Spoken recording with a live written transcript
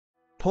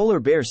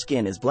Polar bear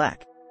skin is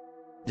black.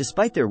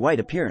 Despite their white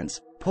appearance,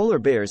 polar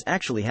bears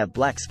actually have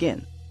black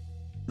skin.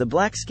 The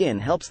black skin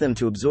helps them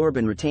to absorb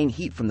and retain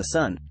heat from the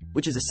sun,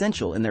 which is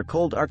essential in their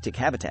cold Arctic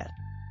habitat.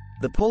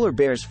 The polar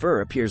bear's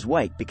fur appears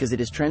white because it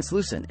is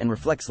translucent and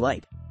reflects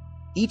light.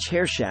 Each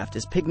hair shaft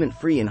is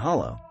pigment-free and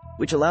hollow,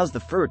 which allows the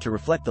fur to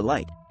reflect the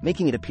light,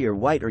 making it appear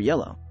white or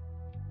yellow.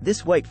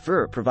 This white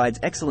fur provides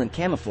excellent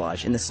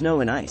camouflage in the snow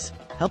and ice,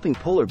 helping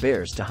polar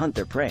bears to hunt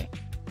their prey.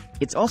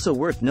 It's also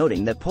worth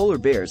noting that polar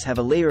bears have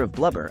a layer of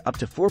blubber up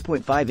to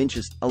 4.5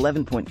 inches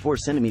 (11.4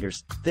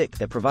 centimeters) thick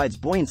that provides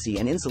buoyancy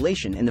and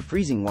insulation in the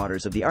freezing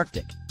waters of the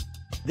Arctic.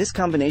 This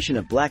combination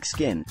of black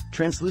skin,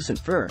 translucent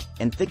fur,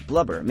 and thick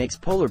blubber makes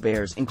polar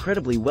bears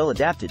incredibly well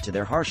adapted to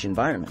their harsh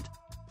environment.